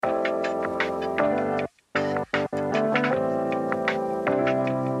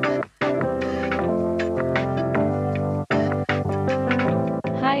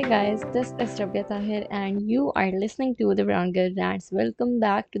guys, this is Rabia Tahir, and you are listening to the Brown Girl Rants. Welcome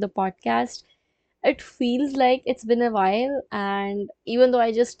back to the podcast. It feels like it's been a while, and even though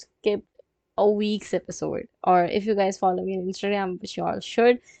I just skipped a week's episode, or if you guys follow me on Instagram, which you all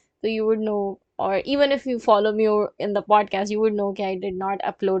should, so you would know, or even if you follow me in the podcast, you would know that I did not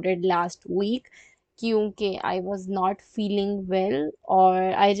upload it last week क्योंकि I was not feeling well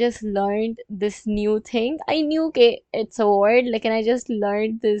or I just learned this new thing. I knew it's a word, like, and I just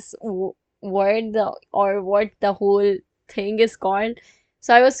learned this word or what the whole thing is called.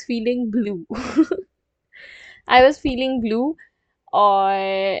 So I was feeling blue. I was feeling blue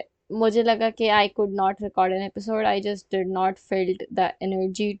और मुझे लगा कि I could not record an episode. I just did not felt the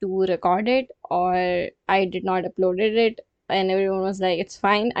energy to record it or I did not uploaded it and everyone was like, it's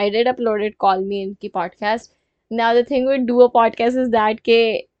fine. I did upload it, Call Me in ki podcast. Now the thing with do a podcast is that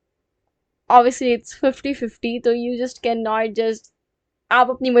ke obviously it's 50-50 so you just cannot just आप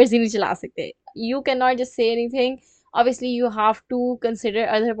अपनी मर्जी नहीं चला सकते. You cannot just say anything. Obviously you have to consider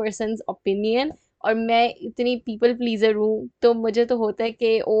other person's opinion. और मैं इतनी people pleaser हूँ तो मुझे तो होता है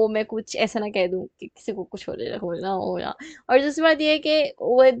कि ओ मैं कुछ ऐसा ना कह दूँ कि किसी को कुछ हो ना और दूसरी बात ये है कि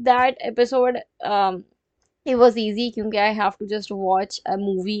with that episode it was easy क्योंकि I have to just watch a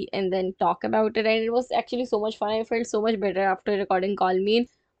movie and then talk about it and it was actually so much fun. I felt so much better after recording Call Me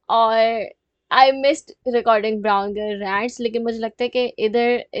और I missed recording Brown Girl Rants लेकिन मुझे लगता है कि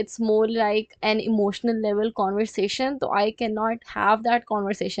इधर it's more like an emotional level conversation तो I cannot have that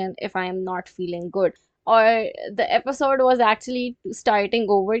conversation if I am not feeling good or the episode was actually starting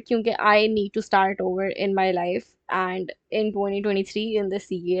over क्योंकि I need to start over in my life and in 2023 in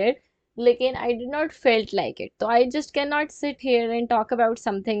this year लेकिन I did not felt like it so I just cannot sit here and talk about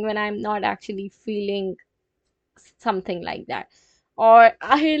something when I'm not actually feeling something like that. Or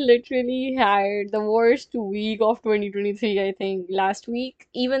I literally had the worst week of 2023, I think, last week.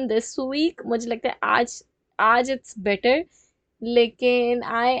 Even this week, मुझे लगता है आज it's better. लेकिन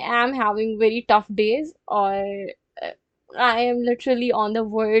I am having very tough days और I am literally on the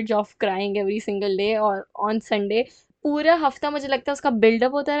verge of crying every single day और on Sunday पूरा हफ्ता मुझे लगता है उसका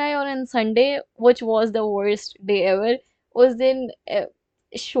बिल्डअप होता रहा है और on Sunday which was the worst day ever उस दिन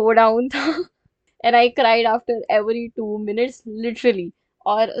showdown था and I cried after every 2 minutes literally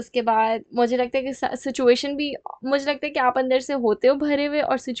और उसके बाद मुझे लगता है कि सिचुएशन भी मुझे लगता है कि आप अंदर से होते हो भरे हुए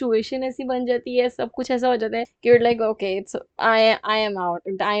और सिचुएशन ऐसी बन जाती है सब कुछ ऐसा हो जाता है कि you're like okay it's I am out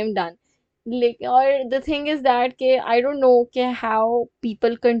I am done लेकिन और the thing is that कि I don't know कि how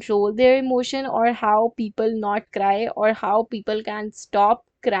people control their emotion or how people not cry or how people can stop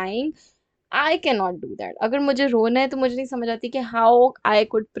crying I cannot do that अगर मुझे रोना है तो मुझे नहीं समझ आती कि how I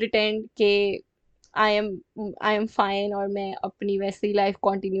could pretend कि I am I am fine और मैं अपनी वैसे ही लाइफ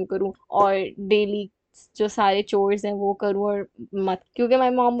कंटिन्यू करूँ और डेली जो सारे चोर्स हैं वो करूँ और मत क्योंकि my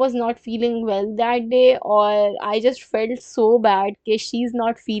mom was not feeling well that day और I just felt so bad कि she is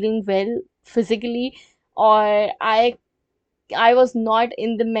not feeling well physically और I was not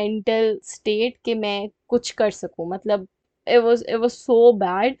in the mental state कि मैं कुछ कर सकूँ मतलब it was so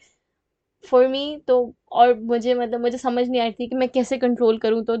bad for me तो और मुझे मतलब मुझे समझ नहीं आ रही थी कि मैं कैसे कंट्रोल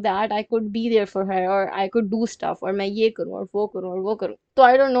करूँ तो that I could be there for her और आई कुड डू स्टफ और मैं ये करूँ और वो करूँ और वो करूँ तो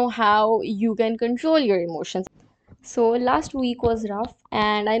I don't know how you can control your emotions. So last week was rough,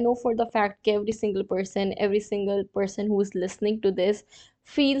 and I know for the fact that every single person who is listening to this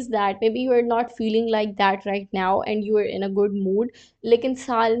feels that maybe you are not feeling like that right now and you are in a good mood. लेकिन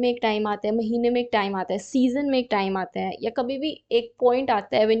साल में एक time आता है महीने में एक time आता है सीजन में एक टाइम आता है या कभी भी एक पॉइंट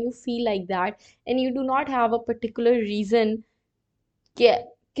आता है when you feel like that and you do not have a particular reason कि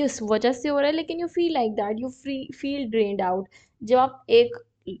किस वजह से हो रहा है लेकिन you feel like that you feel drained out जब आप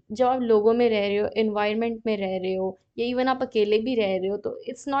लोगों में रह रहे हो एनवायरनमेंट में रह रहे हो या इवन आप अकेले भी रह रहे हो तो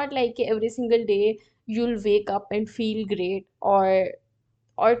इट्स नॉट लाइक कि every single day you will wake up and feel great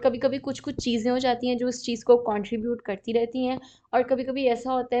और कभी कभी कुछ कुछ चीज़ें हो जाती हैं जो इस चीज़ को कंट्रीब्यूट करती रहती हैं और कभी कभी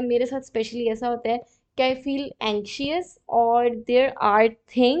ऐसा होता है मेरे साथ स्पेशली ऐसा होता है कि आई फील एंक्शियस और देयर आर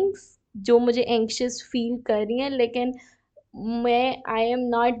थिंग्स जो मुझे एंक्शियस फील कर रही हैं लेकिन मैं I am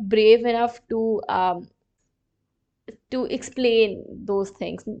not brave enough to explain those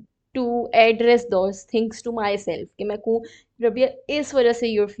things to address those things to myself कि मैं कहूँ रबिया इस वजह से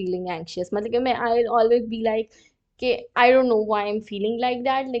यूर फीलिंग एंक्शियस मतलब कि मैं आई ऑलवेज बी लाइक कि I don't know why I am feeling like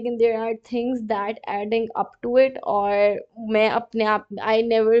that लेकिन there are things that adding up to it और मैं अपने आप I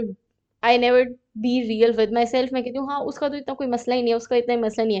never be real with myself मैं कहती हूँ हाँ उसका तो इतना कोई मसला ही नहीं है उसका इतना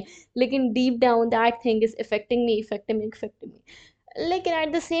मसला नहीं है लेकिन deep down that thing is affecting me लेकिन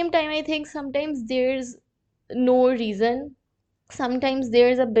at the same time I think sometimes there no reason sometimes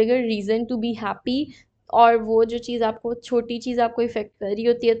there's a bigger reason to be happy और वो जो चीज़ आपको, छोटी चीज़ आपको इफ़ेक्ट कर रही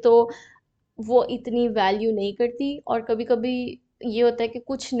होती है, तो वो इतनी वैल्यू नहीं करती। और कभी कभी ये होता है कि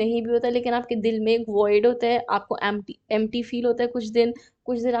कुछ नहीं भी होता है, लेकिन आपके दिल में एक वॉइड होता है, आपको एम्प्टी एम्प्टी फील होता है कुछ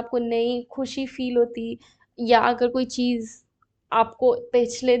दिन आपको नई खुशी फील होती। या अगर कोई चीज़ आपको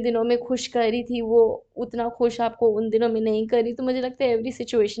पिछले दिनों में खुश कर रही थी, वो उतना खुश आपको उन दिनों में नहीं करी। तो मुझे लगता है every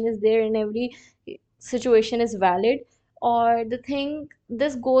situation is there and every situation is valid. और the thing,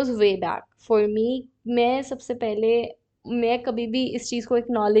 this goes way back for me. मैं सबसे पहले, मैं कभी भी इस चीज़ को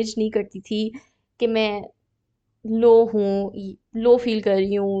एक्नॉलेज नहीं करती थी कि मैं लो हूँ, लो फील कर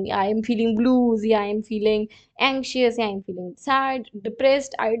रही हूँ, आई एम फीलिंग ब्लूज, या आई एम फीलिंग एंग्शियस, या I am feeling sad,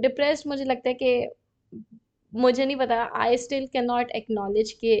 depressed. I depressed, मुझे लगता है कि मुझे नहीं पता, I still can not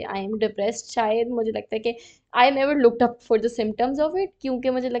acknowledge कि आई एम डिप्रेस्ड। शायद मुझे लगता है कि I never looked up for the symptoms of it, क्योंकि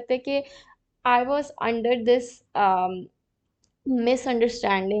मुझे लगता है कि I was under this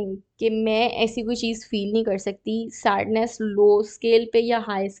misunderstanding कि मैं ऐसी कोई चीज़ फील नहीं कर सकती, सैडनेस लो स्केल पे या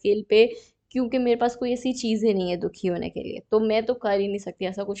हाई स्केल पे, क्योंकि मेरे पास कोई ऐसी चीज़ें नहीं है दुखी होने के लिए, तो मैं तो कर ही नहीं सकती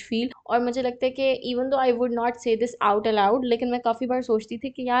ऐसा कुछ फील। और मुझे लगता है कि even though I would not से दिस आउट अलाउड, लेकिन मैं काफ़ी बार सोचती थी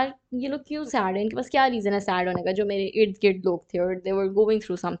कि यार ये लोग क्यों सैड हैं, इनके पास क्या रीज़न है सैड होने का। जो मेरे इर्द गिर्द लोग थे और दे वर गोइंग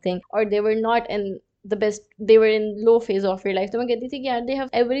थ्रू समथिंग, और दे were not in the best, they were in low phase of your life, तो मैं कहती थी कि यार they have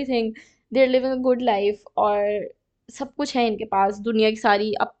everything, they are living a good life, और सब कुछ है इनके पास, दुनिया की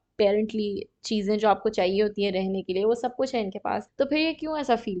सारी अपेरेंटली चीज़ें जो आपको चाहिए होती हैं रहने के लिए, वो सब कुछ है इनके पास, तो फिर ये क्यों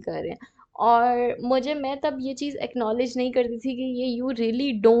ऐसा फील कर रहे हैं। और मैं तब ये चीज़ एक्नॉलेज नहीं करती थी कि ये you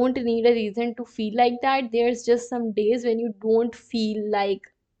really don't need a reason to feel like that. There is just some days when you don't feel like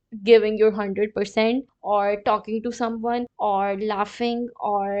giving your 100% or talking to someone or laughing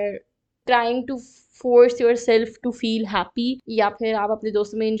or trying to force yourself to feel happy, या फिर आप अपने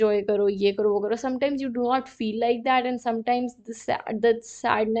दोस्तों में enjoy करो, ये करो वो करो। Sometimes you do not feel like that and sometimes the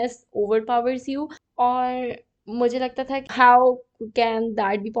sadness overpowers you। और मुझे लगता था how can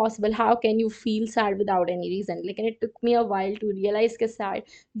that be possible, how can you feel sad without any reason, लेकिन it took me a while to realize कि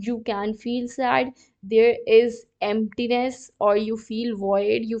sad, you can feel sad, there is emptiness, or you feel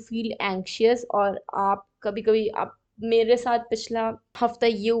void, you feel anxious। और आप कभी कभी आप, मेरे साथ पिछला हफ्ता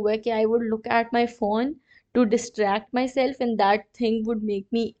ये हुआ है कि I would look at my phone to distract myself and that thing would make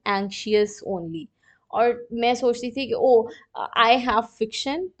me anxious only. और मैं सोचती थी कि ओ आई हैव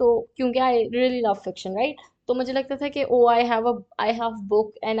फिक्शन, तो क्योंकि I really love fiction right, तो मुझे लगता था कि oh I have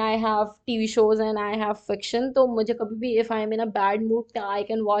book and I have TV shows and I have fiction, तो मुझे कभी भी if I am in a bad mood I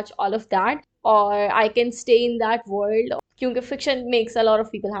can watch all of that और I can stay in that world, क्योंकि fiction makes a lot of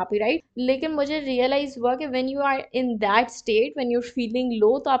people happy right. लेकिन मुझे realize हुआ कि when you are in that state, when you are feeling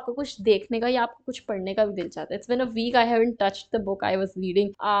low, तो आपको कुछ देखने का या आपको कुछ पढ़ने का भी दिल चाहता है। It's been a week I haven't touched the book I was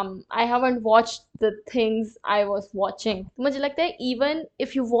reading, I haven't watched the things I was watching. मुझे लगता है even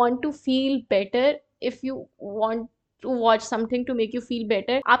if you want to feel better, if you want to watch something to make you feel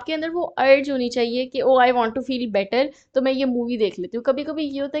better, आपके अंदर वो urge होनी चाहिए कि oh I want to feel better, तो मैं ये मूवी देख लेती हूँ। कभी कभी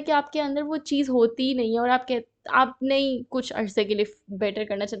ये होता है कि आपके अंदर वो चीज़ होती ही नहीं है और आप नहीं कुछ अरसे के लिए बेटर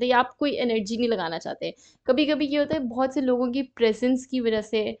करना चाहते या आप कोई एनर्जी नहीं लगाना चाहते। कभी कभी ये होता है बहुत से लोगों की प्रेजेंस की वजह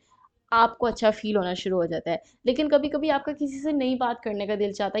से आपको अच्छा फील होना शुरू हो जाता है, लेकिन कभी कभी आपका किसी से नई बात करने का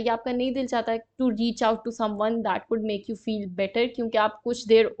दिल चाहता है या आपका नहीं दिल चाहता है to reach out to someone that would make you feel better, क्योंकि आप कुछ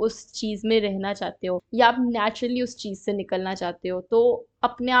देर उस चीज़ में रहना चाहते हो या आप नेचुरली उस चीज़ से निकलना चाहते हो। तो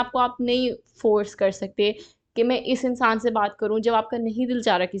अपने आप को आप नहीं फोर्स कर सकते कि मैं इस इंसान से बात करूं जब आपका नहीं दिल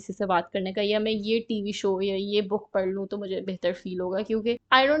चाह रहा किसी से बात करने का, या मैं ये टीवी शो या ये बुक पढ़ लूं तो मुझे बेहतर फील होगा, क्योंकि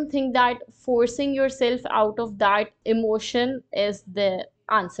I don't think that forcing yourself out of that emotion is the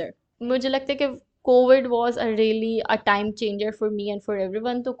answer. मुझे लगता है कि covid was a really a time changer for me and for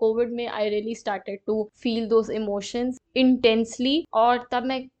everyone. तो कोविड में I really started to feel those emotions intensely, और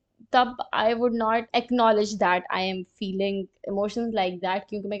तब I would not acknowledge that I am feeling emotions like that,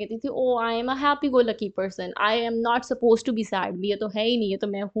 क्योंकि मैं कहती थी oh I am a happy go lucky person, I am not suppose to be sad, ये तो है ही नहीं, ये तो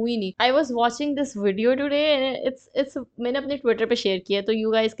मैं हूँ ही नहीं। I was watching this video today, it's मैंने अपने ट्विटर पे शेयर किया, तो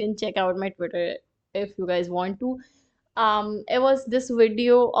you guys can check out my Twitter if you guys want to. it was this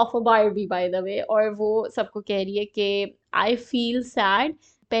video of a Barbie by the way, और वो सबको कह रही है कि I feel sad।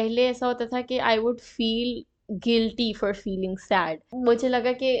 पहले ऐसा होता था कि I would feel guilty for feeling sad, मुझे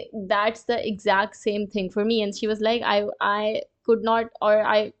लगा कि that's the exact same thing for me, and she was like I could not, or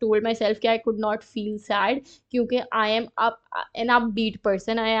I told myself कि I could not feel sad क्योंकि I am an upbeat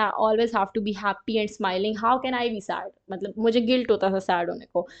person, I always have to be happy and smiling, how can I be sad, मतलब मुझे guilt होता था sad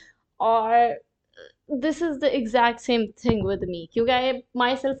होने को। और this is the exact same thing with me, क्योंकि I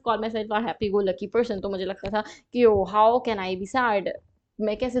myself call myself a happy go lucky person, तो मुझे लगता था कि oh how can I be sad,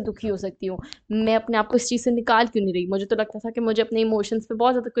 मैं कैसे दुखी हो सकती हूँ, मैं अपने आप को इस चीज़ से निकाल क्यों नहीं रही। मुझे तो लगता था कि मुझे अपने इमोशंस पे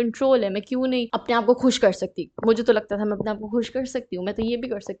बहुत ज़्यादा कंट्रोल है, मैं क्यों नहीं अपने आप को खुश कर सकती। मुझे तो लगता था मैं अपने आप को खुश कर सकती हूँ, मैं तो ये भी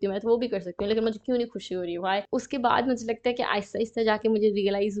कर सकती हूँ, मैं तो वो भी कर सकती हूँ, लेकिन मुझे क्यों नहीं खुशी हो रही है, वाई। उसके बाद मुझे लगता है कि आहिस्ता आहिस्ता जाके मुझे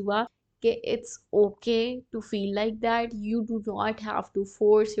रियलाइज़ हुआ कि it's okay to feel like that. You do not have to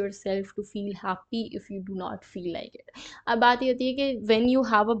force yourself to feel happy if you do not feel like it. अब बात ये होती है कि when you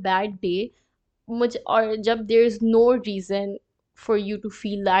have a bad day, मुझे, और जब there is no reason for you to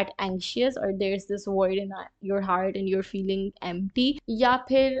feel that anxious, or there's this void in your heart and you're feeling empty, या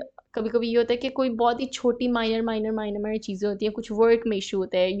फिर कभी कभी ये होता है कि कोई बहुत ही छोटी माइनर चीज़ें होती हैं, कुछ वर्क में इशू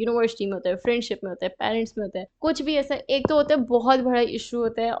होता है, यूनिवर्सिटी में होता है, फ्रेंडशिप में होता है, पेरेंट्स में होता है, कुछ भी ऐसा एक तो होता है बहुत बड़ा इशू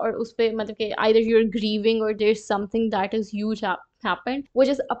होता है, और उस पर मतलब कि either you're grieving or there's something that is huge happened which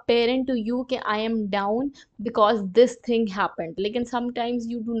is apparent to you कि I am down because this thing happened, लेकिन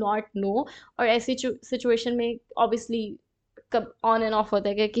sometimes you do not know। और ऐसी सिचुएशन में ऑब्वियसली कब ऑन एंड ऑफ होता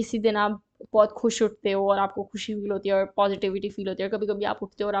है कि किसी दिन आप बहुत खुश उठते हो और आपको खुशी फील होती है और पॉजिटिविटी फील होती है, और कभी कभी आप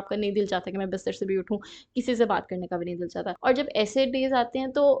उठते हो और आपका नहीं दिल चाहता कि मैं बिस्तर से भी उठूं, किसी से बात करने का भी नहीं दिल चाहता। और जब ऐसे डेज आते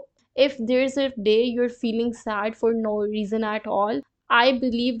हैं तो if there is a day you are feeling sad for no reason at all, I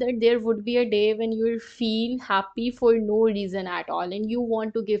believe that there would be a day when you feel happy for no reason at all and you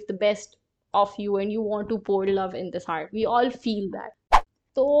want to give the best of you and you want to pour love in this heart. We all feel that.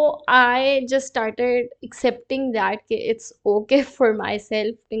 So I just started accepting that कि it's okay for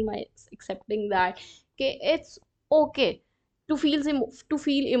myself, accepting that कि it's okay to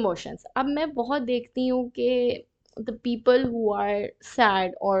feel emotions. अब मैं बहुत देखती हूँ कि the people who are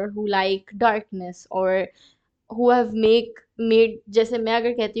sad or who like darkness or who have made, जैसे मैं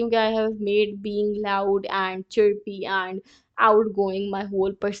अगर कहती हूँ कि I have made being loud and chirpy and outgoing my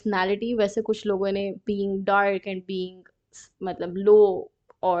whole personality, वैसे कुछ लोगों ने being dark and being मतलब low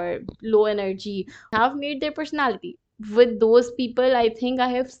or low energy have made their personality. With those people, I think I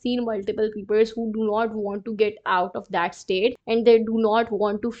have seen multiple people who do not want to get out of that state and they do not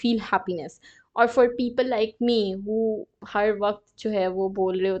want to feel happiness. और for people like me who हर वक्त जो है वो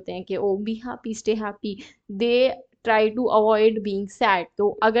बोल रहे होते हैं कि O be happy, stay happy, they try to avoid being sad. तो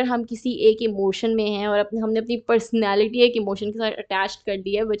अगर हम किसी एक इमोशन में हैं और हमने अपनी पर्सनैलिटी एक इमोशन के साथ अटैच कर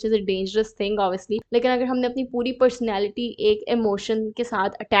दी है, which is a dangerous thing obviously, लेकिन अगर हमने अपनी पूरी पर्सनैलिटी एक इमोशन के साथ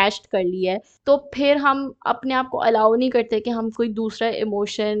अटैच कर ली है तो फिर हम अपने आप को अलाउ नहीं करते कि हम कोई दूसरा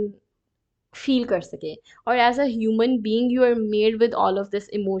इमोशन फील कर सके। और as a human being you are made with all of this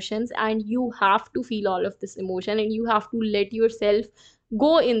emotions and you have to feel all of this emotion and you have to let your self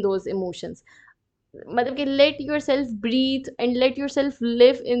go in those emotions. मतलब कि let your self breathe and let your self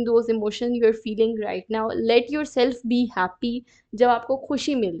live in those emotion you are feeling right now. Let your self be happy जब आपको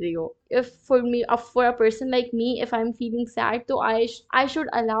खुशी मिल रही हो। If for me, for a person like me, if I am feeling sad तो I should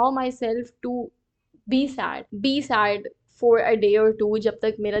allow my self to be sad for a day और to, जब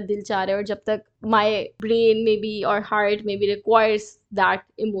तक मेरा दिल चाह रहा है और जब तक माई ब्रेन में बी और हार्ट में B requires that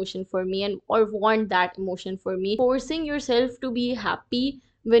emotion for me and और want that emotion for me. Forcing yourself to be happy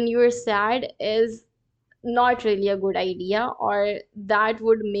when you're sad is not really a good idea, or that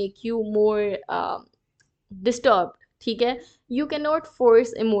would make you more disturbed। ठीक है, you cannot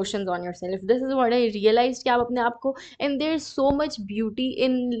force emotions on yourself, this is what I realized कि आप अपने आप को, and there's so much beauty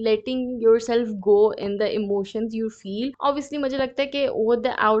in letting yourself go in the emotions you feel। obviously मुझे लगता है कि with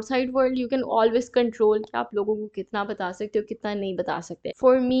the outside world you can always control कि आप लोगों को कितना बता सकते हो कितना नहीं बता सकते।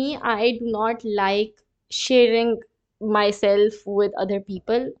 for me I do not like sharing myself with other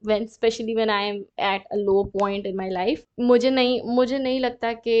people when, especially when I am at a low point in my life। मुझे नहीं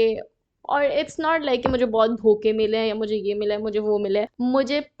लगता कि, और इट्स नॉट लाइक कि मुझे बहुत धोखे मिले हैं या मुझे ये मिला है मुझे वो मिला है,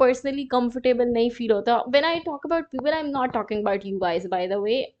 मुझे पर्सनली कंफर्टेबल नहीं फील होता when I talk about people. I am not talking about you guys bye the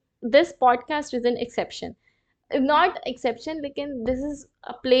way, this podcast is an exception, not exception, लेकिन this is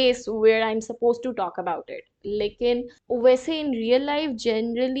a place where I am suppose to talk about it. लेकिन वैसे in real life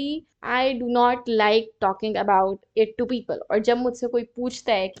generally I do not like talking about it to people. और जब मुझसे कोई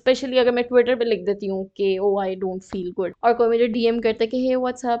पूछता है, specially अगर मैं ट्विटर पे लिख देती हूँ कि oh I don't feel good, और कोई मुझे डीएम करता है कि हे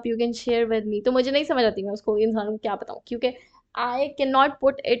WhatsApp you can share with me, तो मुझे नहीं समझ आती मैं उसको इंसान को क्या बताऊँ, क्योंकि I cannot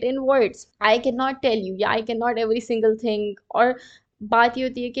put it in words, I cannot tell you, yeah, I cannot every single thing। और बात ये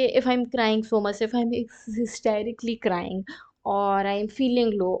होती है कि if I am crying so much, if I am हिस्टेरिकली crying और आई एम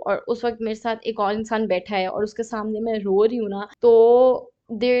फीलिंग लो, और उस वक्त मेरे साथ एक और इंसान बैठा है और उसके सामने मैं रो रही हूँ ना, तो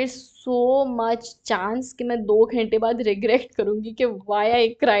there is so much chance कि मैं 2 घंटे बाद रिग्रेट करूंगी कि Y I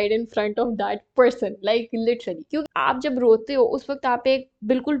cried in front of that person, like literally. क्योंकि आप जब रोते हो उस वक्त आप एक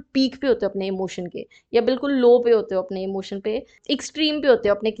बिल्कुल पीक पे होते हो अपने इमोशन के, या बिल्कुल लो पे होते हो अपने इमोशन पे, एक्सट्रीम पे होते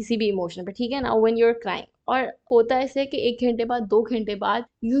हो अपने किसी भी इमोशन पे, ठीक है ना, व्हेन यू आर क्राइंग। और होता ऐसे है कि 1 घंटे बाद 2 घंटे बाद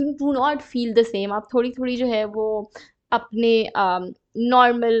you do not feel the same, आप थोड़ी थोड़ी जो है वो अपने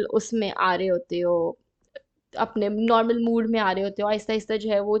नॉर्मल उसमें आ रहे होते हो, अपने नॉर्मल मूड में आ रहे होते हो, आहिस्ता आहिस्ता जो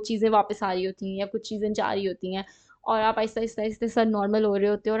है वो चीज़ें वापस आ रही होती हैं या कुछ चीज़ें जा रही होती हैं, और आप आहिस्ता आहिस्ता आहिस्ता आहिस्ता नॉर्मल हो रहे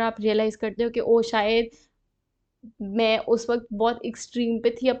होते हो, और आप रियलाइज़ करते हो कि ओ शायद मैं उस वक्त बहुत एक्सट्रीम पे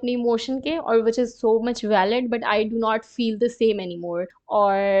थी अपने इमोशन के, और which is so much valid, but I do not feel the same any more.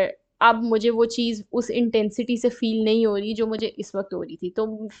 और अब मुझे वो चीज़ उस इंटेंसिटी से फील नहीं हो रही जो मुझे इस वक्त हो रही थी।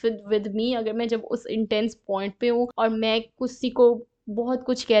 तो फिर विद मी, अगर मैं जब उस इंटेंस पॉइंट पे हूँ और मैं किसी को बहुत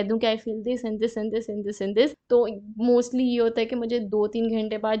कुछ कह दूं कि I feel this and this and this and this and this, तो मोस्टली ये होता है कि मुझे 2-3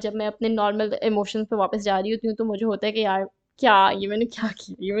 घंटे बाद जब मैं अपने नॉर्मल इमोशंस पे वापस जा रही होती हूँ, तो मुझे होता है कि यार क्या, ये मैंने क्या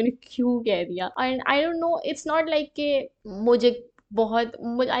किया, ये मैंने क्यों कह दिया। And I don't know, it's not like कि मुझे बहुत,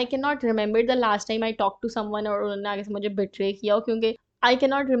 मुझे I can not remember the last time I talk to someone और उन्होंने आगे से मुझे बिट्रे किया हो, क्योंकि I can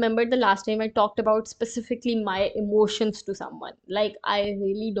not remember the last time I talked about specifically my emotions to someone, like I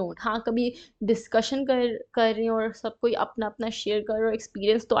really don't. हाँ, कभी डिस्कशन कर रही हूँ और सब कोई अपना अपना शेयर कर रहा हो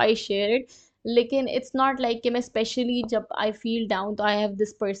एक्सपीरियंस, तो आई शेयर इट, लेकिन इट्स नॉट लाइक कि मैं स्पेशली जब आई फील डाउन तो आई हैव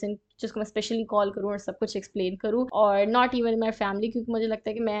दिस पर्सन जिसको मैं स्पेशली कॉल करूँ और सब कुछ एक्सप्लेन करूँ, और नॉट इवन माई फैमिली, क्योंकि मुझे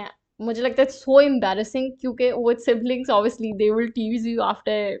लगता है सो एम्बैरेसिंग, क्योंकि with siblings obviously they will tease you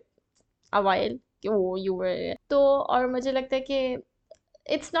after a while कि वो यू वर तो, और मुझे लगता है कि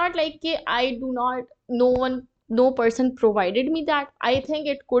it's not like कि I do not, no one, no person provided me that, I think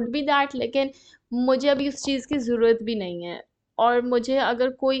it could be that, लेकिन मुझे अभी उस चीज़ की ज़रूरत भी नहीं है। और मुझे अगर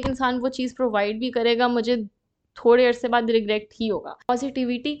कोई इंसान वो चीज़ प्रोवाइड भी करेगा, मुझे थोड़े अरसे बाद रिग्रेट ही होगा।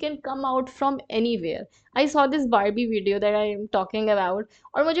 Positivity can come out from any where. I saw this Barbie video that I am talking about,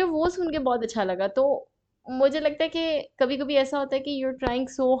 और मुझे वो सुन के बहुत अच्छा लगा। तो मुझे लगता है कि कभी कभी ऐसा होता है कि you are trying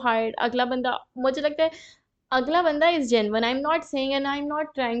so hard, अगला बंदा, मुझे लगता है अगला बंदा is genuine, I am not saying and I am not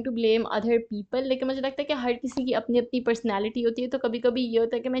trying to blame other people, लेकिन मुझे लगता है कि हर किसी की अपनी अपनी पर्सनैलिटी होती है। तो कभी कभी ये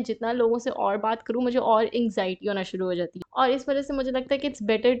होता है कि मैं जितना लोगों से और बात करूँ, मुझे और एंग्जाइटी होना शुरू हो जाती है, और इस वजह से मुझे लगता है कि it's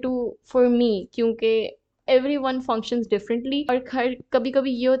better to, for me, क्योंकि एवरी वन फंक्शंस डिफरेंटली, और हर कभी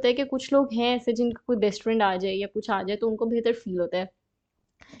कभी ये होता है कि कुछ लोग हैं ऐसे जिनका कोई बेस्ट फ्रेंड आ जाए या कुछ आ जाए तो उनको बेहतर फील होता है,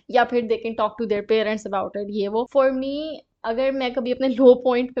 या फिर they can talk to their parents about it, ये वो। फॉर मी, अगर मैं कभी अपने लो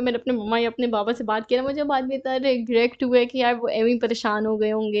पॉइंट पे मैंने अपने मम्मा या अपने बाबा से बात किया ना, मुझे बाद में इतना रिग्रेट हुआ है कि यार वो एवं ही परेशान हो गए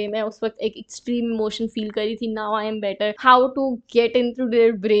होंगे, मैं उस वक्त एक एक्सट्रीम इमोशन फील करी थी, now I am better how to get in through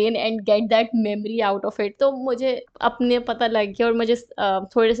their brain and get that memory out of it. तो मुझे अपने पता लग गया, और मुझे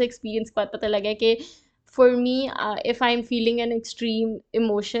थोड़े से एक्सपीरियंस के बाद पता लगा कि for me, if I am feeling an extreme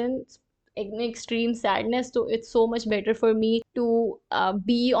emotion, extreme sadness, so it's so much better for me to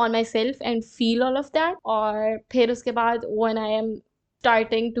be on myself and feel all of that, और फिर उसके बाद when I am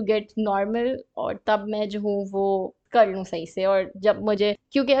starting to get normal, और तब मैं जो हूँ वो कर लूँ सही से। और जब मुझे,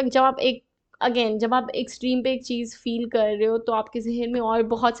 क्योंकि जब आप एक, अगेन जब आप एक्सट्रीम पे एक चीज़ फील कर रहे हो तो आपके जहन में और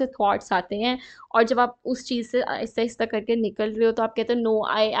बहुत से थॉट्स आते हैं, और जब आप उस चीज़ से आहिस्ता आहिस्ता करके निकल रहे हो तो आप कहते हो no,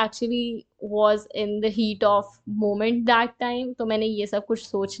 I actually was in the heat of moment that time, तो मैंने ये सब कुछ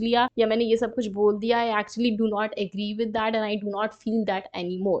सोच लिया या मैंने ये सब कुछ बोल दिया, I actually do not agree with that and I do not feel that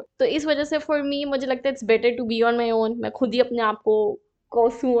any more. तो इस वजह से फॉर मी मुझे लगता है it's better to be on my own, मैं खुद ही अपने आप को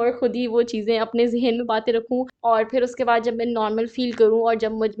कोसूँ और खुद ही वो चीज़ें अपने जहन में बातें रखूँ, और फिर उसके बाद जब मैं नॉर्मल फील करूँ और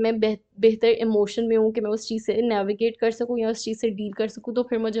जब मैं बेहतर इमोशन में हूँ कि मैं उस चीज़ से नेविगेट कर सकूँ या उस चीज़ से डील कर सकूँ, तो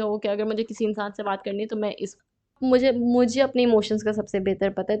फिर मुझे हो कि अगर मुझे किसी इंसान से बात करनी है तो मैं इस, मुझे मुझे अपने इमोशंस का सबसे बेहतर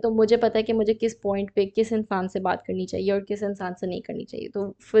पता है, तो मुझे पता है कि मुझे किस पॉइंट पे किस इंसान से बात करनी चाहिए और किस इंसान से नहीं करनी चाहिए। तो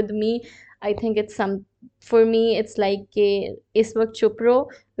with me, I think it's some, for me it's like कि इस वक्त चुप रहो,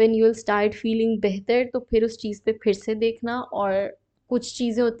 when you will start feeling बेहतर तो फिर उस चीज़ पे फिर से देखना। और कुछ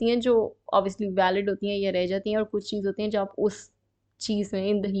चीज़ें होती हैं जो ऑब्वियसली वैलिड होती हैं या रह जाती हैं, और कुछ चीज़ होती हैं जो आप उस चीज़ में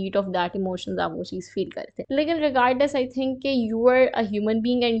in the heat of that emotions आप वो चीज़ फील करते हैं। लेकिन रिगार्डलेस, आई थिंक कि you are a human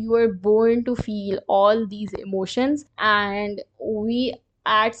being and you are born to feel all these emotions, and we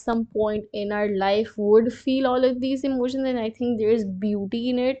at some point in our life would feel all of these emotions, and I think there is beauty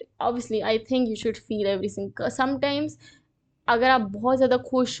in it. Obviously I think you should feel everything, sometimes अगर आप बहुत ज़्यादा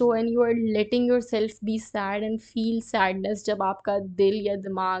खुश हो and you are letting your self be sad and feel sadness, जब आपका दिल या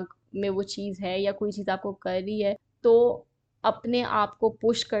दिमाग में वो चीज़ है या कोई चीज़ आपको कर रही है, तो अपने आप को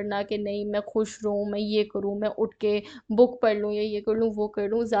पुश करना कि नहीं मैं खुश रहूँ, मैं ये करूँ, मैं उठ के बुक पढ़ लूँ या ये कर लूँ वो कर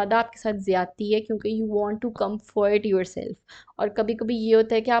लूँ, ज़्यादा आपके साथ ज़्यादती है, क्योंकि you want to comfort your self. और कभी कभी ये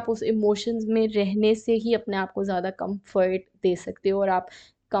होता है कि आप उस इमोशंस में रहने से ही अपने आप को ज़्यादा कम्फर्ट दे सकते हो और आप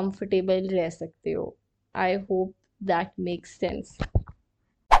कंफर्टेबल रह सकते हो। I hope that makes sense.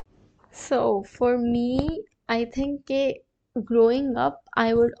 So for me, I think growing up, I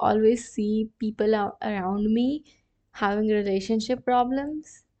would always see people around me having relationship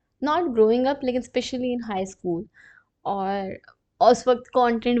problems. Not growing up, लेकिन especially in high school. और उस वक्त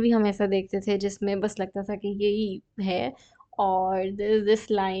कंटेंट भी हम ऐसा देखते थे जिसमें बस लगता था कि यही है, और दिस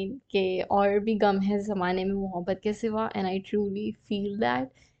लाइन के और भी गम है ज़माने में मोहब्बत के सिवा, and I truly feel that.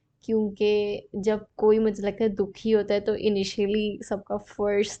 क्योंकि जब कोई मुझे लगता है दुखी होता है तो इनिशियली सबका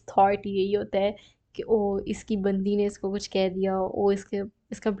फर्स्ट थॉट यही होता है कि ओ इसकी बंदी ने इसको कुछ कह दिया, ओ इसके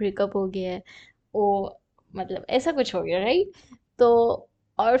इसका ब्रेकअप हो गया है, ओ मतलब ऐसा कुछ हो गया, राइट? तो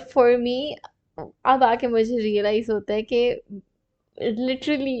और फॉर मी अब आके मुझे रियलाइज़ होता है कि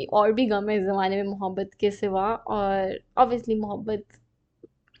लिटरली और भी गम है इस ज़माने में मोहब्बत के सिवा। और ऑब्वियसली मोहब्बत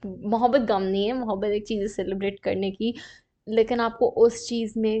मोहब्बत गम नहीं है, मोहब्बत एक चीज़ है सेलिब्रेट करने की। लेकिन आपको उस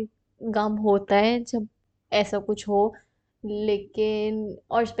चीज़ में गम होता है जब ऐसा कुछ हो। लेकिन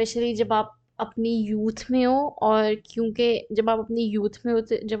और स्पेशली जब आप अपनी यूथ में हो, और क्योंकि जब आप अपनी यूथ में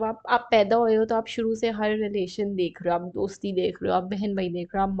होते, जब आप पैदा हुए हो तो आप शुरू से हर रिलेशन देख रहे हो, आप दोस्ती देख रहे हो, आप बहन भाई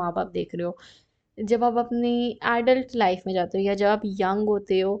देख रहे हो, आप माँ बाप देख रहे हो। जब आप अपनी एडल्ट लाइफ में जाते हो या जब आप यंग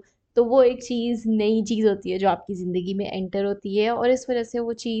होते हो, तो वो एक चीज़ नई चीज़ होती है जो आपकी ज़िंदगी में एंटर होती है, और इस वजह से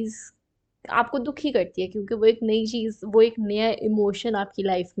वो चीज़ आपको दुखी करती है, क्योंकि वो एक नई चीज़, वो एक नया इमोशन आपकी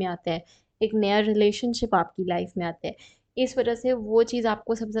लाइफ में आता है, एक नया रिलेशनशिप आपकी लाइफ में आता है। इस वजह से वो चीज़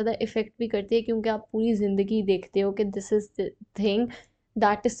आपको सबसे ज़्यादा इफ़ेक्ट भी करती है, क्योंकि आप पूरी ज़िंदगी देखते हो कि this is the thing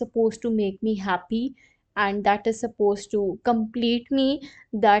that is suppose to make me happy, and that is suppose to complete me,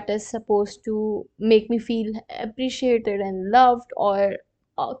 that is supposed to make me feel appreciated and loved। और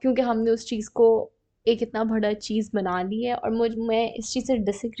क्योंकि हमने उस चीज़ को एक इतना बड़ा चीज़ बना ली है, और मैं इस चीज़ से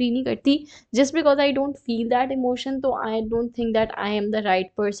डिसएग्री नहीं करती। Just because I don't feel that emotion, तो I don't think that I am the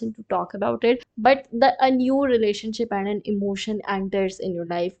right person to talk about it. But the a new relationship and an emotion enters in your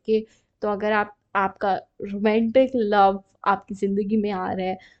life के, तो अगर आपका romantic love आपकी ज़िंदगी में आ रहा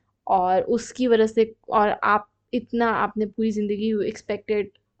है, और उसकी वजह से, और आप इतना आपने पूरी ज़िंदगी you expected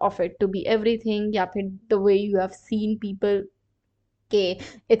of it to be everything, या फिर the way you have seen people के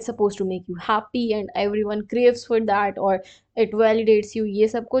it's suppose to make you happy and everyone craves for that, और इट वैलिडेट्स यू, ये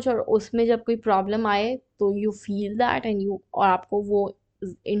सब कुछ, और उसमें जब कोई प्रॉब्लम आए तो you feel that and you, और आपको वो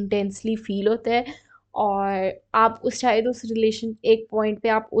इंटेंसली फील होता है। और आप उस शायद उस रिलेशन एक पॉइंट पे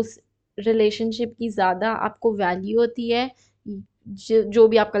आप उस रिलेशनशिप की ज़्यादा आपको वैल्यू होती है, जो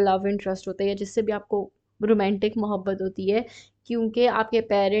भी आपका लव इंटरेस्ट होता है या जिससे भी आपको रोमांटिक मोहब्बत होती है, क्योंकि आपके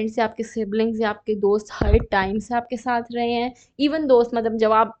पेरेंट्स या आपके सिबलिंग्स या आपके दोस्त हर टाइम से आपके साथ रहे हैं। इवन दोस्त, मतलब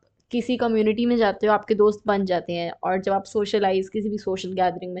जब आप किसी कम्युनिटी में जाते हो आपके दोस्त बन जाते हैं, और जब आप सोशलाइज किसी भी सोशल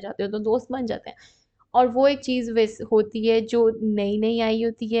गैदरिंग में जाते हो तो दोस्त बन जाते हैं। और वो एक चीज़ वैस होती है जो नई नई आई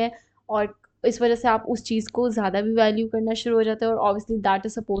होती है, और इस वजह से आप उस चीज़ को ज़्यादा भी वैल्यू करना शुरू हो जाते हैं, और obviously that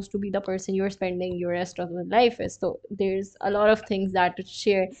is suppose to be the person you are spending your rest of the life is, तो there is a lot of things that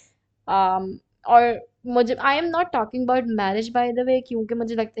share. और मुझे I am not talking about marriage by the way, क्योंकि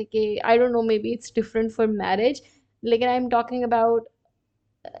मुझे लगता है कि I don't know, maybe it's different for marriage. लेकिन I am talking about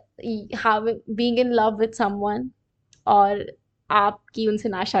having being in love with someone, और आपकी उनसे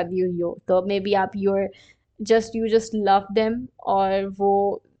ना शादी हुई हो, तो मे बी आप यू जस्ट लव देम, और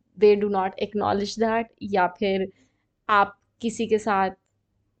वो they do not acknowledge that, या फिर आप किसी के साथ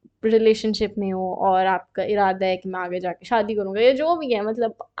रिलेशनशिप में हो और आपका इरादा है कि मैं आगे जाके शादी करूंगा, या जो भी है,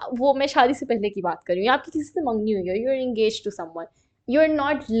 मतलब वो मैं शादी से पहले की बात कर रही हूँ, आपकी किसी से मंगनी हुई है, you are engage to someone, you are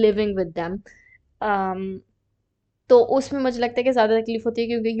not living with them. तो उसमें मुझे लगता है कि ज़्यादा तकलीफ होती है,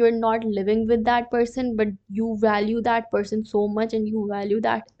 क्योंकि you are not living with that person, but you value that person so much, and you value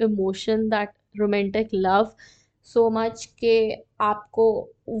that emotion, that romantic love so much, कि आपको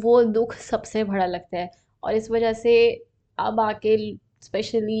वो दुख सबसे बड़ा लगता है। और इस वजह से अब आके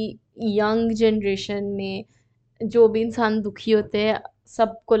स्पेशली यंग जनरेशन में जो भी इंसान दुखी होते हैं,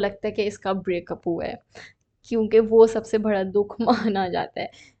 सबको लगता है कि इसका ब्रेकअप हुआ है, क्योंकि वो सबसे बड़ा दुख माना जाता है।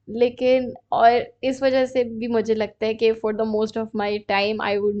 लेकिन और इस वजह से भी मुझे लगता है कि for the most of my time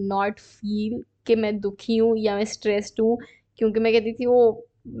I would not feel कि मैं दुखी हूँ या मैं स्ट्रेस्ड हूँ, क्योंकि मैं कहती थी वो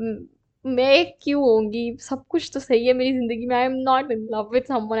मैं क्यों होंगी, सब कुछ तो सही है मेरी ज़िंदगी में, I am not in love with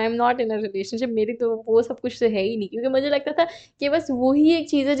someone, I am not in a relationship, मेरी तो वो सब कुछ तो है ही नहीं, क्योंकि मुझे लगता था कि बस वही एक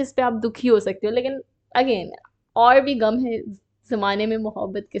चीज़ है जिस पे आप दुखी हो सकते हो। लेकिन अगेन और भी गम है ज़माने में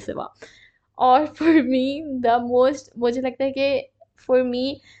मोहब्बत के सिवा। और फॉर मी द मोस्ट, मुझे लगता है कि for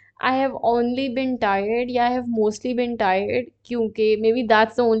me I have only been tired, या I have mostly been tired, क्योंकि maybe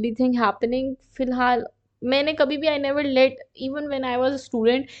that's the only thing happening फिलहाल। मैंने कभी भी I never let, even when I was a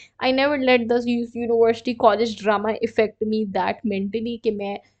student, I never let the university college drama affect me that mentally, कि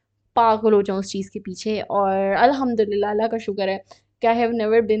मैं पागल हो जाऊँ उस चीज़ के पीछे। और अल्हम्दुलिल्लाह, अल्लाह का शुक्र है कि I have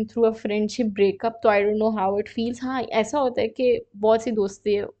never been through a friendship breakup, तो I don't know how it feels. हाँ, ऐसा होता है कि बहुत सी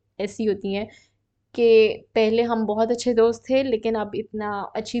दोस्ती ऐसी होती हैं कि पहले हम बहुत अच्छे दोस्त थे, लेकिन अब इतना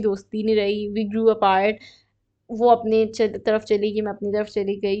अच्छी दोस्ती नहीं रही, वी ग्रू अपार्ट, वो अपने तरफ चली गई, मैं अपनी तरफ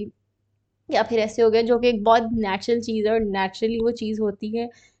चली गई। या फिर ऐसे हो गया, जो कि एक बहुत नेचुरल चीज़ है और नेचुरली वो चीज़ होती है।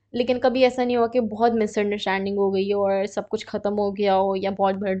 लेकिन कभी ऐसा नहीं हुआ कि बहुत मिसअंडरस्टैंडिंग हो गई हो और सब कुछ ख़त्म हो गया हो या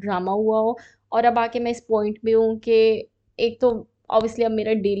बहुत बड़ा ड्रामा हुआ हो। और अब आके मैं इस पॉइंट पे हूँ कि एक तो ऑब्वियसली अब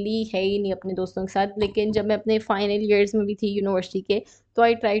मेरा डेली है ही नहीं अपने दोस्तों के साथ, लेकिन जब मैं अपने फाइनल ईयर्स में भी थी यूनिवर्सिटी के, तो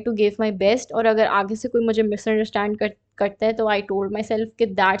I try to give my best. और अगर आगे से कोई मुझे मिसअंडरस्टैंड करता है, तो आई टोल्ड माई सेल्फ कि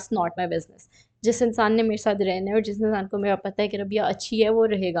दैट्स नॉट माई बिजनेस। जिस इंसान ने मेरे साथ रहना है और जिस इंसान को मेरा पता है कि रबिया अच्छी है, वो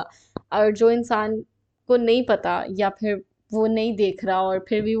रहेगा। और जो इंसान को नहीं पता या फिर वो नहीं देख रहा और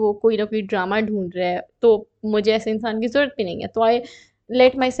फिर भी वो कोई ना कोई ड्रामा ढूंढ रहा है, तो मुझे ऐसे इंसान की ज़रूरत भी नहीं है। तो I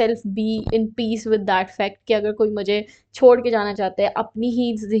let myself be in peace with that fact कि अगर कोई मुझे छोड़ के जाना चाहता है अपनी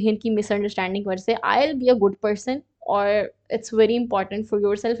ही जहन की मिसअंडरस्टैंडिंग वजह से, I will be a good person. और it's very important for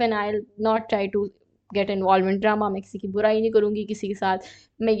yourself, and I will not try to get involve in drama. मैं किसी की बुराई नहीं करूँगी किसी के साथ,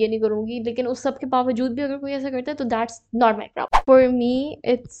 मैं ये नहीं करूँगी। लेकिन उस सब के बावजूद भी अगर कोई ऐसा करता है, तो that's not my problem. For me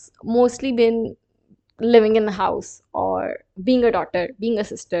it's mostly been living in house और being a daughter, being a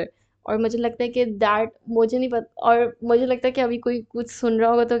sister. और मुझे लगता है कि दैट, मुझे नहीं पता, और मुझे लगता है कि अभी कोई कुछ सुन रहा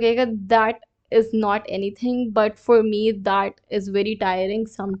होगा तो कहेगा that is not anything, but for me that is very tiring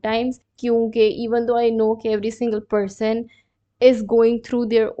sometimes. क्योंकि इवन दो आई नो कि every single person is going through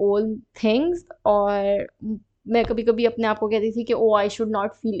their own things. और मैं कभी कभी अपने आप को कहती थी कि oh I should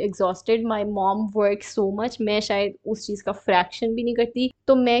not feel exhausted, my mom work so much, मैं शायद उस चीज़ का फ्रैक्शन भी नहीं करती,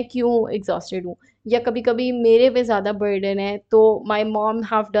 तो मैं क्यों एग्जॉस्टेड हूँ। या कभी कभी मेरे पे ज़्यादा बर्डन है, तो my mom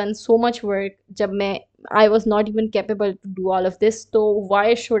have done so much work जब मैं I was not even capable to do all of this, तो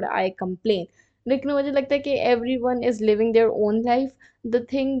वाई शुड आई कंप्लेन। लेकिन मुझे लगता है कि every one is living their own life. The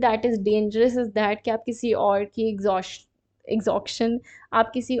thing that is dangerous is that कि आप किसी और की एग्जॉशन,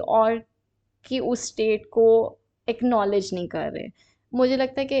 आप किसी और की उस स्टेट को एक्नॉलेज नहीं कर रहे। मुझे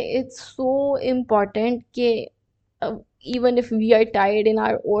लगता है कि इट्स सो इम्पॉर्टेंट कि even if we are tired in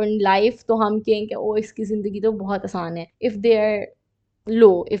our own life, तो हम कहें कि ओ इसकी ज़िंदगी तो बहुत आसान है, if they are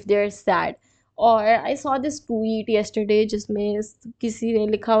low, if they are sad. और I saw this tweet yesterday जिसमें किसी ने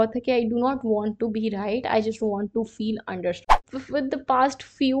लिखा हुआ था कि I do not want to be right, I just want to feel understood. With the past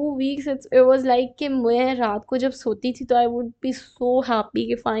few weeks it was like कि मैं रात को जब सोती थी तो I would be so happy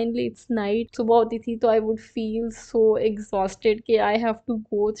कि फाइनली इट्स नाइट। सुबह होती थी तो I would feel so exhausted कि I have to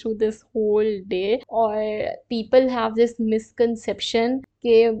go through this whole day. और पीपल हैव दिस मिसकंसेप्शन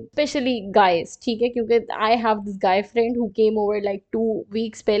कि स्पेशली गाइस, ठीक है, क्योंकि I have this guy friend who came over like 2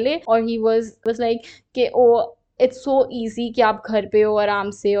 weeks पहले, और ही वाज लाइक कि oh it's so easy कि आप घर पे हो आराम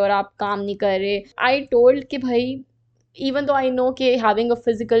से और आप काम नहीं कर रहे। आई टोल्ड कि भाई, even though I know कि having a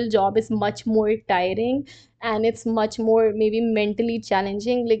physical job is much more tiring and it's much more maybe mentally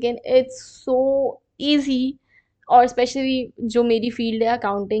challenging, लेकिन it's so easy। और स्पेशली जो मेरी फील्ड है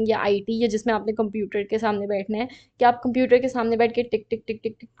अकाउंटिंग या आईटी, या जिसमें आपने कंप्यूटर के सामने बैठना है, कि आप कंप्यूटर के सामने बैठ के टिक टिक टिक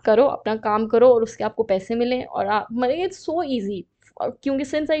टिक टिक करो, अपना काम करो और उसके आपको पैसे मिलें। और आप मतलब इट्स सो ईजी। क्योंकि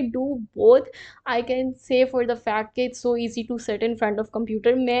since I do both, I can say for the fact कि it's so easy to sit in front of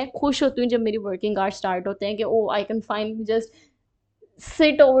computer. मैं खुश होती हूँ जब मेरी वर्किंग आवर्स स्टार्ट होते हैं कि oh I can finally just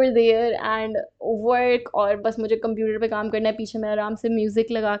sit over there and work. और बस मुझे कंप्यूटर पे काम करना है, पीछे मैं आराम से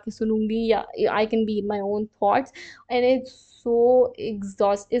म्यूज़िक लगा के सुनूंगी, या I can be in my own thoughts. And it's so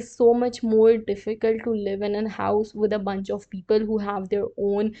exhaust is so much more difficult to live in a house with a bunch of people who have their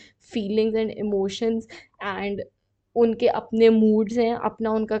own feelings and emotions, and उनके अपने moods हैं,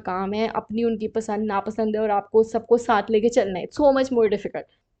 अपना उनका काम है, अपनी उनकी पसंद नापसंद है, और आपको सबको साथ लेके चलना है। So much more difficult.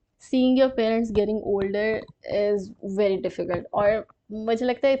 Seeing your parents getting older is very difficult. और मुझे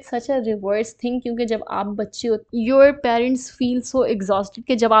लगता है it's such a reverse thing, क्योंकि जब आप बच्चे हो your parents feel so exhausted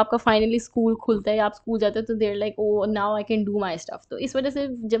कि जब आपका फाइनली स्कूल खुलता है या आप स्कूल जाते हो, तो they're like oh now I can do my stuff. तो इस वजह से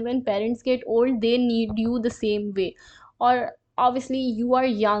जब when parents get old they need you the same way. और obviously you are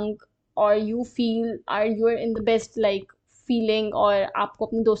young, और you feel are you are in the best like feeling, और आपको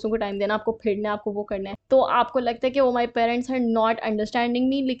अपने दोस्तों को टाइम देना, आपको फिरना है, आपको वो करना है, तो आपको लगता है कि oh my parents are not understanding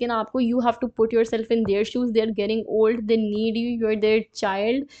me. लेकिन आपको you have to put yourself in their shoes, they are getting old, they need you, you are their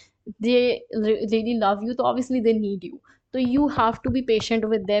child, they really love you, तो obviously they need you. तो you have to be patient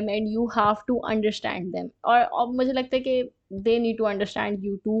with them and you have to understand them. और अब मुझे लगता है कि they need to understand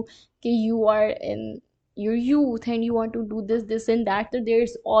you too, कि you are in your youth and you want to do this and that, so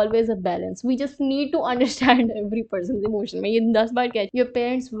there's always a balance. We just need to understand every person's emotion. मैं ये 10 बार कह, your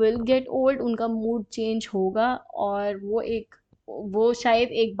parents will get old, उनका mood change होगा, और वो शायद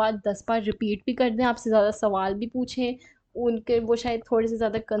एक बात 10 बार रिपीट भी कर दें, आपसे ज़्यादा सवाल भी पूछें, उनके वो शायद थोड़े से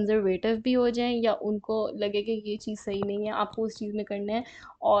ज़्यादा कंजर्वेटिव भी हो जाएं, या उनको लगे कि ये चीज़ सही नहीं है, आपको उस चीज़ में करना है।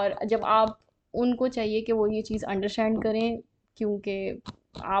 और जब आप उनको चाहिए कि वो ये चीज़ अंडरस्टैंड करें, क्योंकि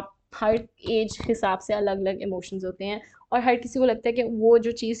आप हर एज हिसाब से अलग अलग इमोशंस होते हैं, और हर किसी को लगता है कि वो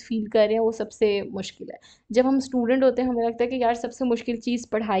जो चीज़ फ़ील कर रहे हैं वो सबसे मुश्किल है। जब हम स्टूडेंट होते हैं हमें लगता है कि यार सबसे मुश्किल चीज़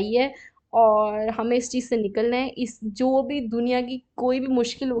पढ़ाई है, और हमें इस चीज़ से निकलना है, इस जो भी दुनिया की कोई भी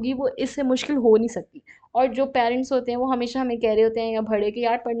मुश्किल होगी वो इससे मुश्किल हो नहीं सकती। और जो पेरेंट्स होते हैं वो हमेशा हमें कह रहे होते हैं या बड़े कि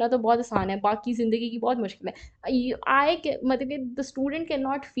यार पढ़ना तो बहुत आसान है, बाकी ज़िंदगी की बहुत मुश्किल है। मतलब कि the student can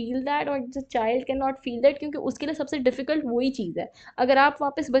not feel that, और the child can not feel that, क्योंकि उसके लिए सबसे डिफ़िकल्ट वही चीज़ है। अगर आप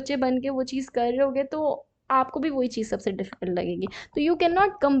वापस बच्चे बन के वो चीज़ कर रहे होगे तो आपको भी वही चीज़ सबसे डिफ़िकल्ट लगेगी। तो यू कैन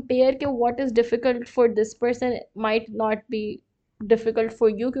नॉट कंपेयर कि what is difficult for this person might not be difficult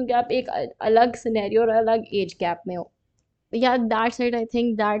for you, क्योंकि आप एक अलग सिनेरियो और अलग एज गैप में हो। Yeah, that's it. I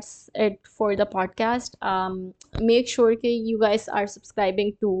think that's it for the podcast. Make sure that you guys are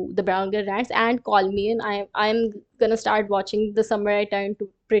subscribing to the Brown Girl Rants and call me in. I'm gonna start watching The Summer I Turned to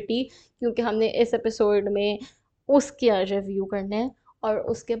Pretty, क्योंकि हमने इस episode में उसके review करने हैं। और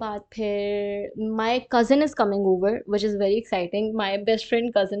उसके बाद फिर my cousin is coming over which is very exciting. My best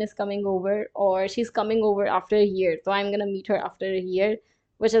friend cousin is coming over, और she is coming over after a year, तो I am gonna meet her after a year,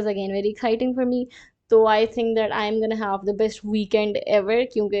 which is again very exciting for me. तो I think that I am gonna have the best weekend ever,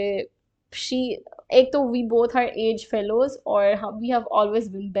 क्योंकि she एक तो we both are age fellows, और हम we have always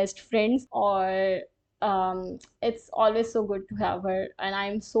been best friends, और it's always so good to have her, and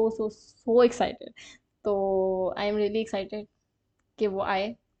I'm so excited. तो I am really excited कि वो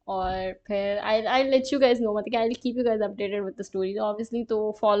आए। और फिर I let you guys know, मतलब कि I keep you guys updated with the stories obviously. तो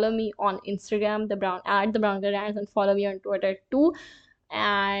follow me on Instagram the brown at the brown girl, and follow me on Twitter too,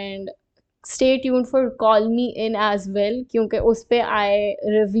 and stay tuned for Call Me In as well, क्योंकि उस पे I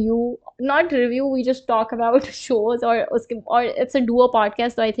review, not review, we just talk about shows, और उसके और it's a duo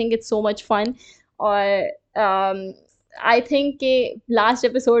podcast, so I think it's so much fun. और I think कि last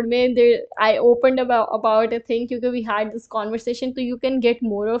episode में there I opened about a thing, क्योंकि we had this conversation, तो you can get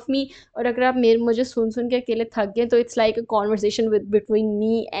more of me. और अगर आप मुझे सुन के अकेले थक गए तो it's like a conversation between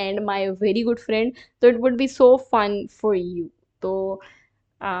me and my very good friend, so it would be so fun for you. तो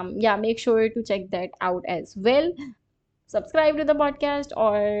yeah, make sure to check that out as well. Subscribe to the podcast,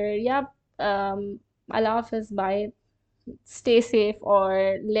 or yeah, Allah Hafiz, bye. Stay safe,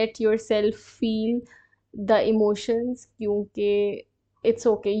 or let yourself feel the emotions, क्योंकि it's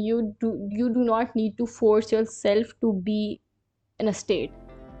okay. You do not need to force yourself to be in a state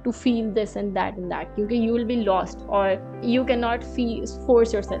to feel this and that and that, क्योंकि you will be lost, or you cannot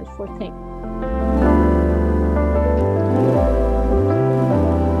force yourself for things.